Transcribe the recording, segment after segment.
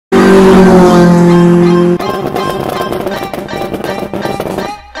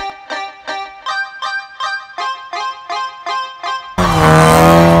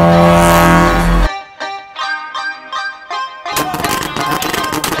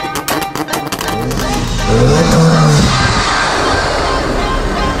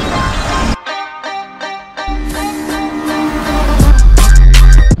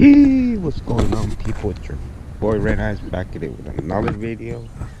What's going on, people? It's your boy Red Eyes back at it with another video.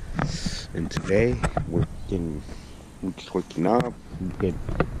 And today we're just waking up, get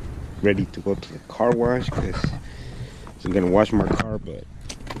ready to go to the car wash because I'm gonna wash my car. But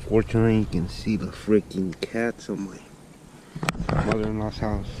unfortunately, you can see the freaking cats on my mother-in-law's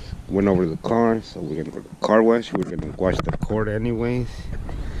house. Went over to the car, so we're gonna go to the car wash. We're gonna wash the cord anyways.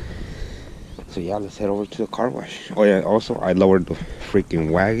 So yeah, let's head over to the car wash. Oh yeah, also I lowered the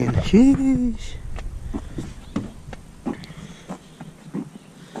freaking wagon. Sheesh.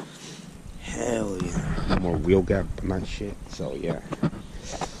 Hell yeah. More wheel gap, but not shit. So yeah,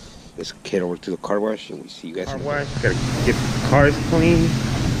 let's head over to the car wash and we see you guys. Car wash. Gotta get the cars clean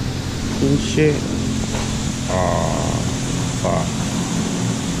and shit. Fuck.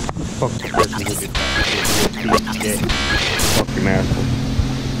 Fuck the person who did that. Fucking asshole.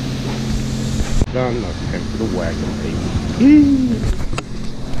 Done, let's head to the wagon, baby.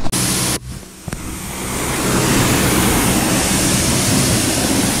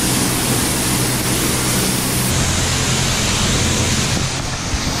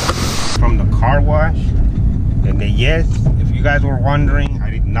 From the car wash, and then yes, if you guys were wondering, I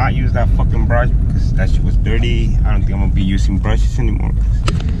did not use that fucking brush because that shit was dirty. I don't think I'm gonna be using brushes anymore.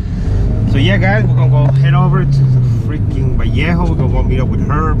 So yeah, guys, we're gonna go head over to the freaking Vallejo. We're gonna go meet up with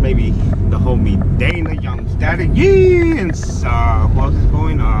her, maybe the homie Dana, Young Static, yeah, and who else is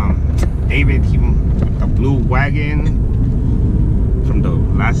going? David, he with the blue wagon from the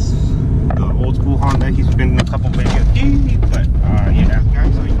old school Honda. He's been in a couple videos, yeah. But yeah,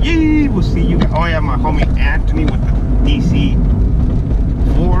 guys, so yeah, we'll see you. Oh yeah, my homie Anthony with the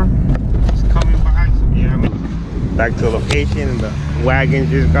DC4 is coming by. So yeah, back to the location, and the wagon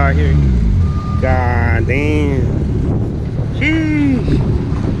just got here. God damn. Jeez.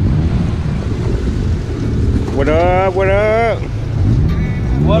 What up? What up?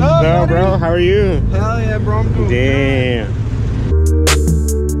 What's up, bro? How are you? Hell yeah, bro. I'm doing damn. Good.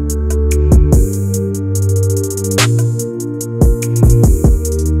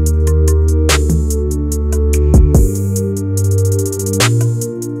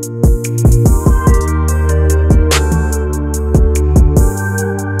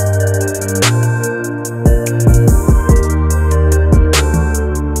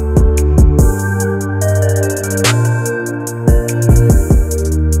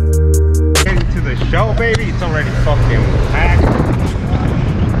 Baby, it's already fucking packed.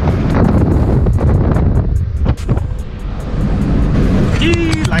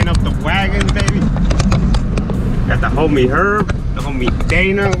 Line up the wagons, baby. Got the homie Herb, the homie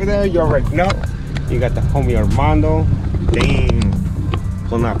Dana over there. You already know. You got the homie Armando. Damn.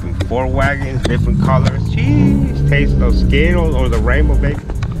 Pulling up in 4 wagons, different colors. Jeez. Taste those Skittles or the rainbow, baby.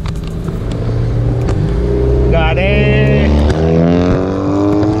 Got it.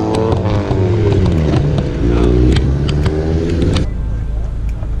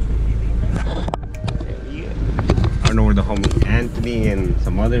 The homie Anthony and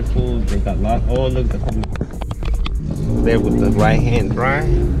some other fools, they got lost. Oh, look, the homie there with the right hand drive.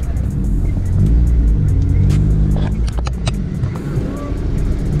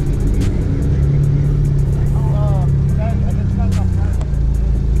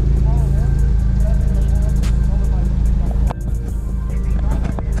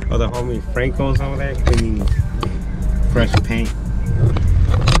 Oh, the homie Franco's over there cleaning fresh paint.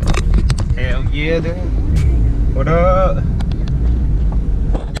 Hell yeah, dude. What up?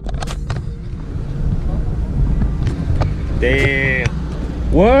 Damn.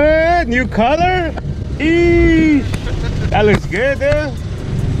 What? New color? Eesh. That looks good, dude.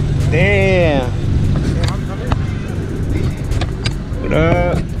 Damn. What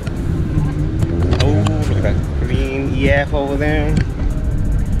up? Oh, look at that green EF over there.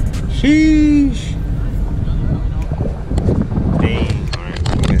 Sheesh. Dang. Alright,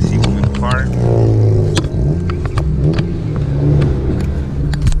 we're gonna see what's in the park.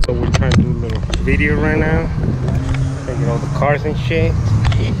 Video right now, taking all the cars and shit. A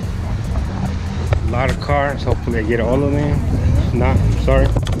lot of cars. Hopefully I get all of them. If not, I'm sorry.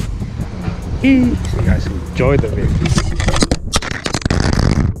 So you guys enjoy the video.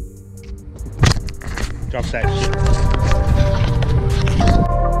 Drop that shit.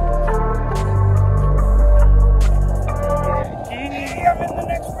 I'm in the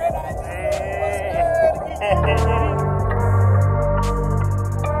next Red Eye.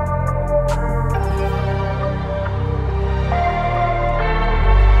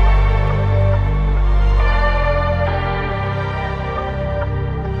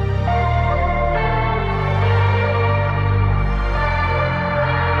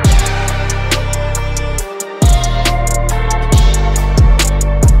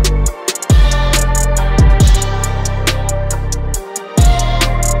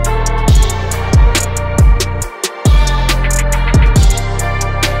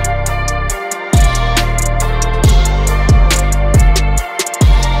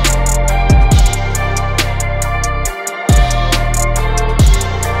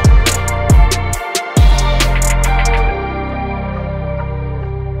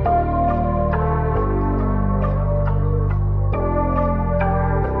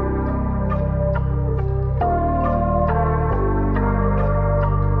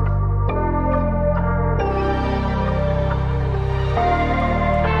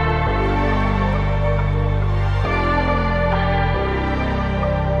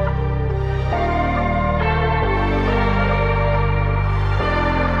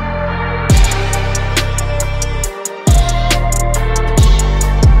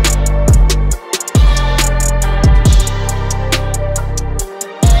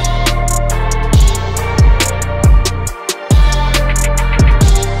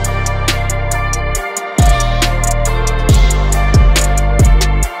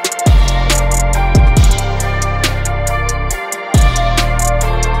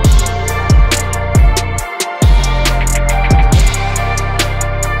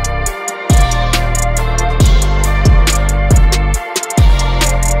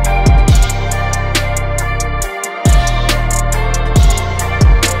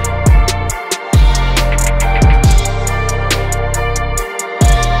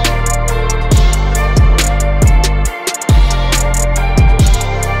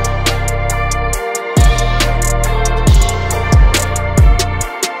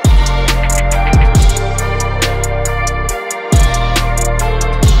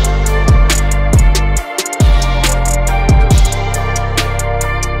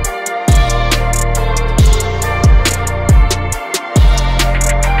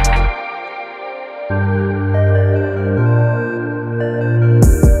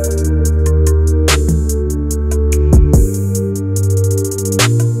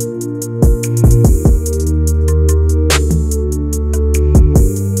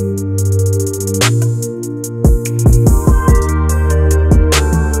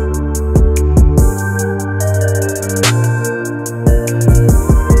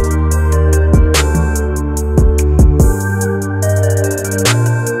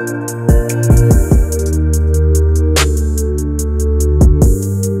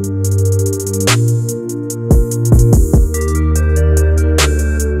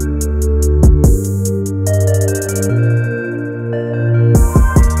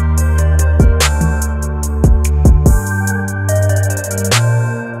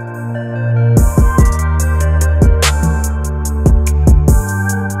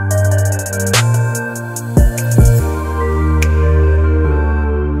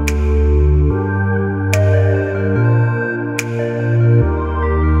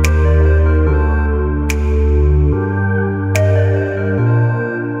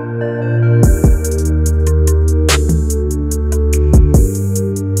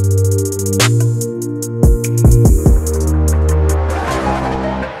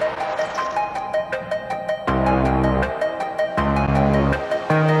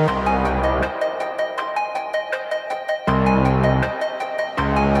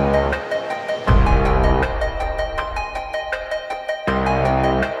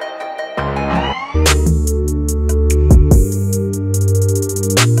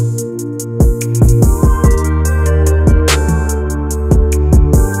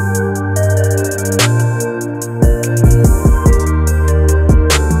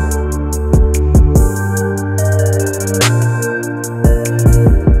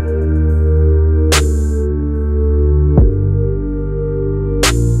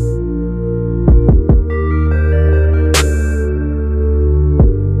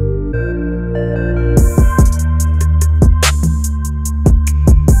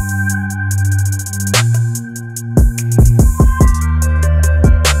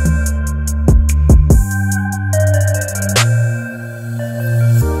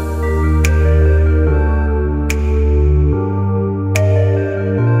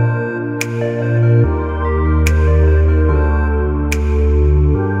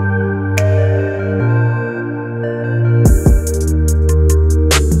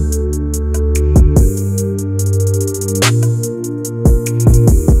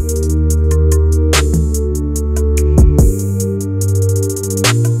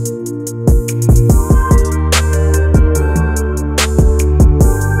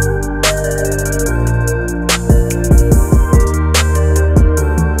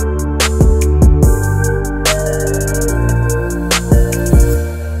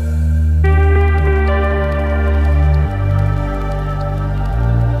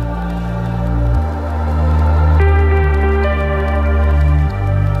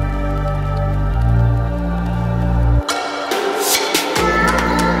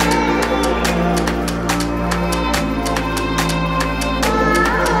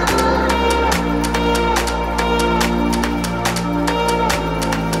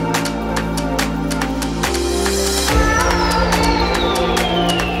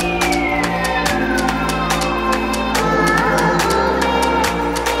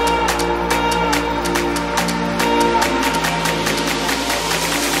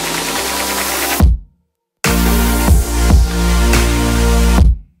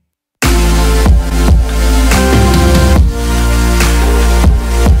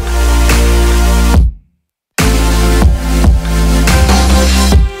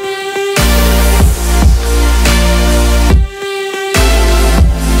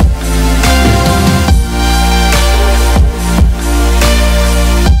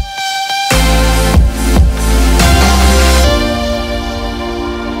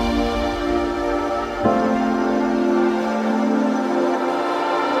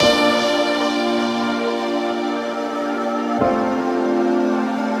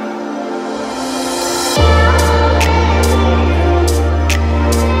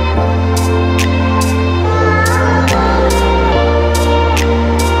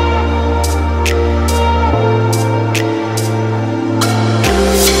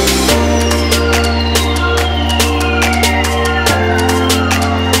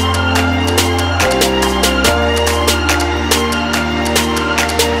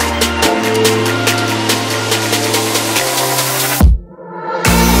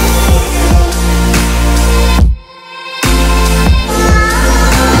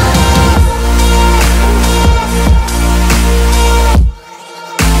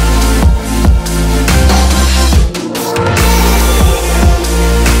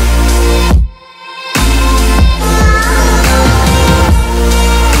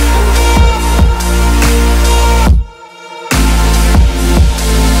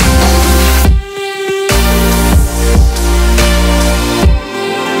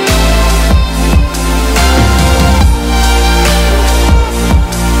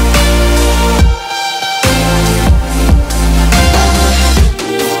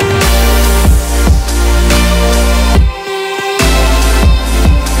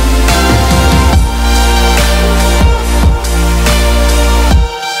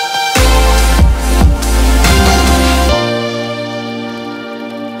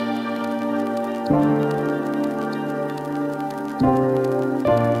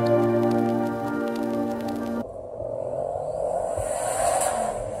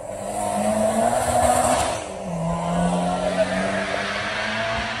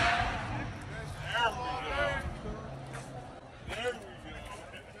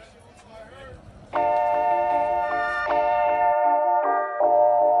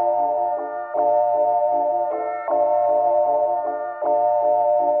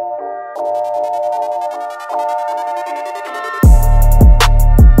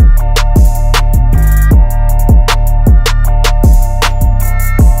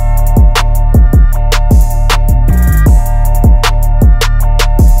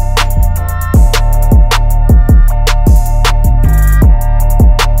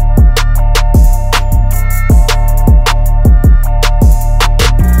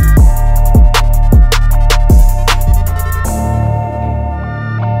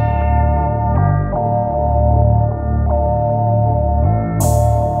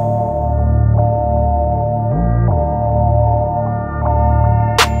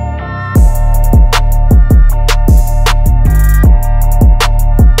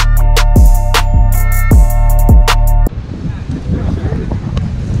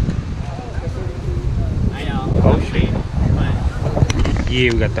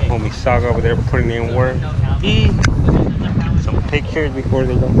 Yeah, we got the homie Saga over there putting in work. Some pictures before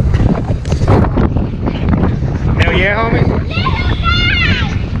they go. Hell yeah, homie.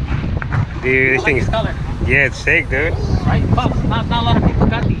 Dude, this thing is, yeah, it's sick, dude. Right? Not a lot of people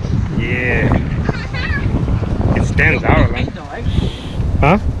got these. Yeah. It stands out, man. Paint though, right?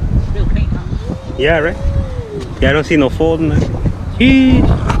 Huh? Real paint, huh? Yeah, right? Yeah, I don't see no fold in there. Jeez.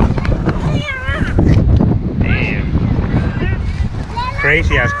 Damn.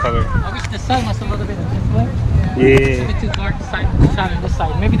 Crazy ass color. I wish the sun was a little bit this way. Yeah. It's a bit too dark to shine on this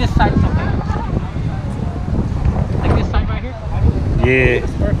side. Maybe this side is okay. Like this side right here? Yeah.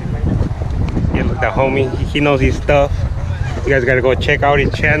 It's perfect right now. Yeah, look, that homie, he knows his stuff. You guys gotta go check out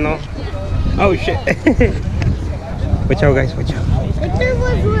his channel. Oh shit. Watch out, guys, watch out.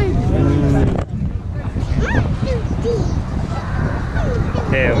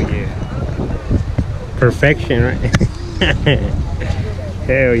 Hell yeah. Perfection, right?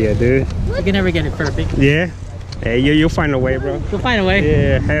 Hell yeah, dude. You can never get it perfect. Yeah? Hey, you'll find a way, bro. You'll find a way.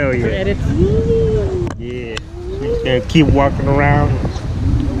 Yeah, hell yeah. Edits. Yeah. We're just gonna keep walking around,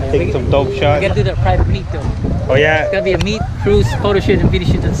 taking some dope We shots. gotta do that private meet though. Oh yeah? It's gotta be a meet, cruise, photo shoot, and video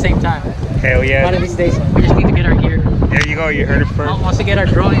shoot at the same time. Hell yeah. One of these days, we just need to get our gear. There you go, you heard it first. I'll also get our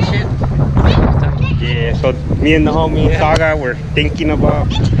drone and shit. Yeah, so me and the homie Saga, we're thinking about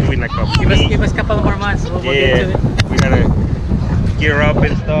doing like a meet. Give us a couple of more months. We'll get Yeah, to it. we gotta gear up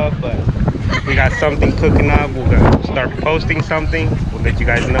and stuff, but we got something cooking up. We're gonna start posting something. We'll let you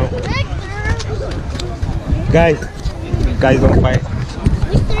guys know. Guys don't fight.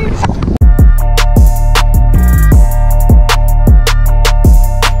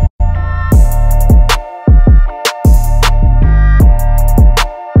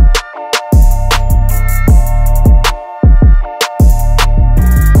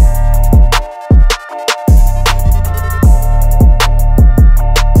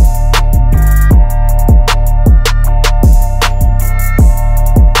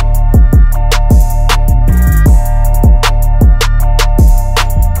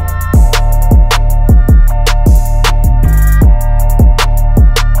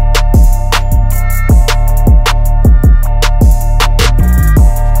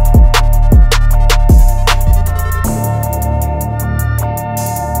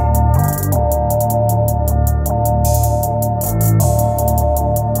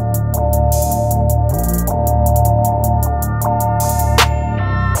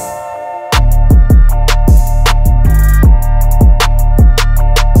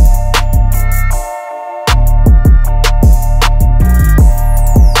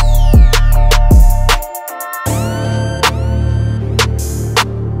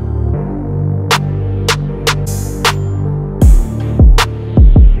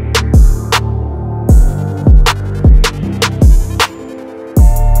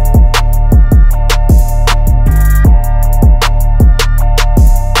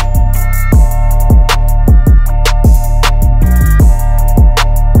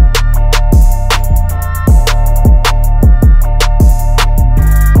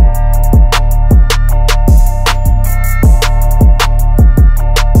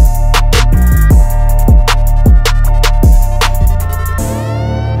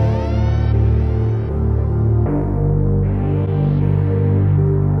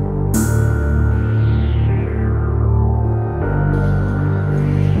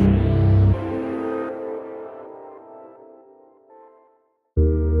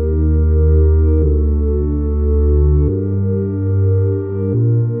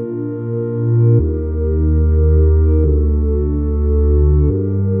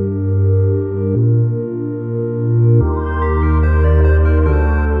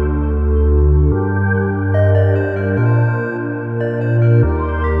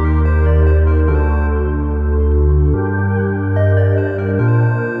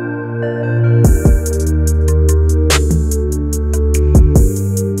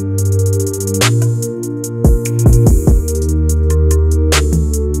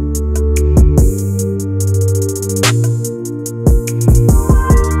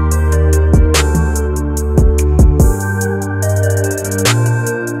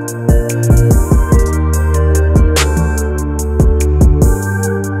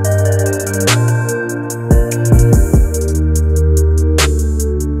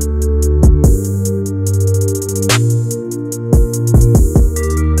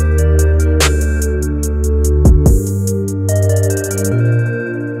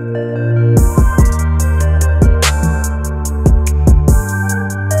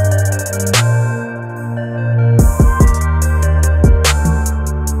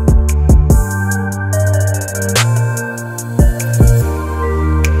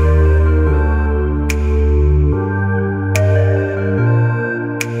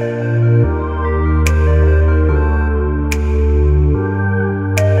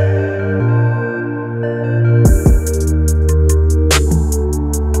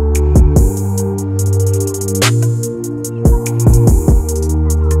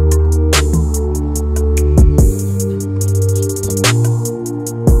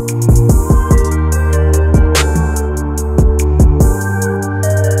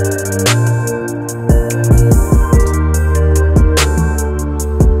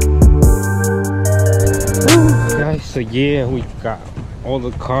 yeah, we got all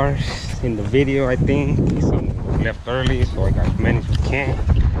the cars in the video. I think some left early, so I got as many as we can.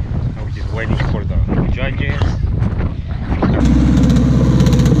 Now we're just waiting for the judges.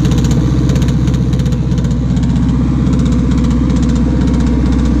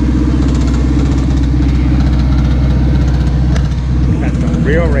 Got some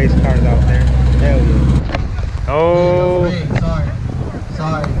real race cars out there. Hell yeah. Oh.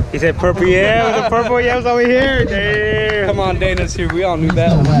 Sorry. He said purple yams. The purple yams over here. Damn. Come on, Dana's here. We all knew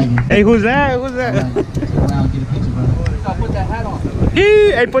that. Hey, who's that? Who's that? I'll put that hat on.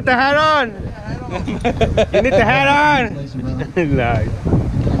 Hey, put the hat on. You need the hat on. Nice.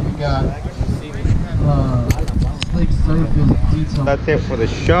 That's it for the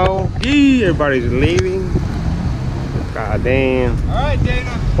show. Everybody's leaving. God damn. All right,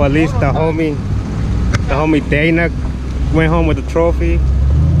 Dana. Well, at least the homie Dana went home with the trophy.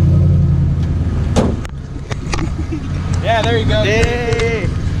 Yeah, there you go. Yay.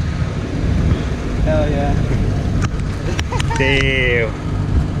 Hell yeah. Damn.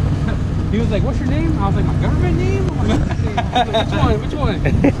 He was like, what's your name? I was like, my government name? I was like, which one?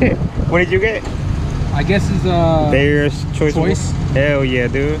 What did you get? I guess it's Bears choice. Hell yeah,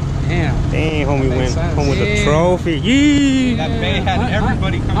 dude. Damn. Dang, homie went home with the Yeah. trophy. Yeah. That Bay had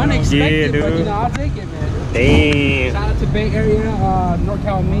everybody coming over. Unexpected, Yeah, but dude. you know, I'll take it, man. Damn. Shout out to Bay Area,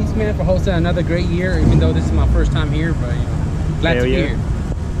 Nor.cal.meet, man, for hosting another great year. Even though this is my first time here, but you know, glad Hell to be yeah. here.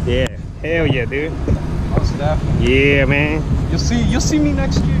 Yeah. Hell yeah, dude. Most definitely. Yeah, man. You'll see me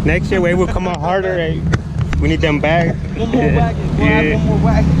next year. Next year, we will come out harder. Right? We need them bags. One more wagon. We'll Yeah. have one more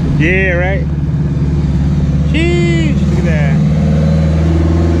wagon. Yeah, right. Sheesh, look at that.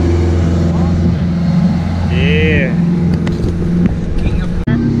 Yeah.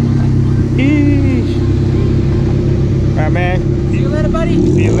 Sheesh. Right, man. See you later, buddy.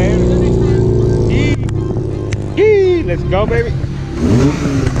 See you later. Yee. Let's go, baby.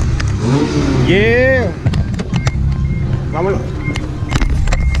 Yeah. Vámonos.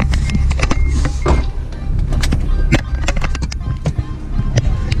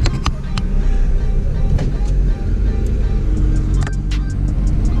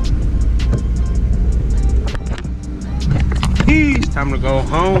 It's time to go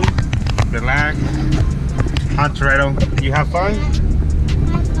home, relax. Huh, Toretto? You have fun?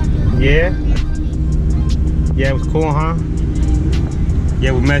 Yeah? Yeah, it was cool, huh?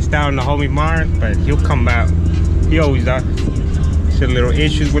 Yeah, we messed out on the homie Mark, but he'll come back. He always does. Some little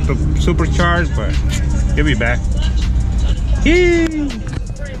issues with the supercharged, but he'll be back. Yee!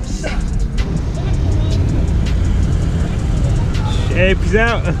 Hey, peace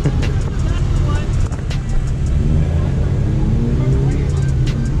out.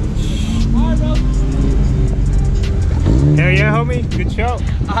 Hell yeah, homie. Good show.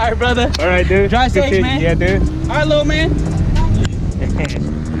 All right, brother. All right, dude. Drive Good safe, shit. man. Yeah, dude. All right, little man.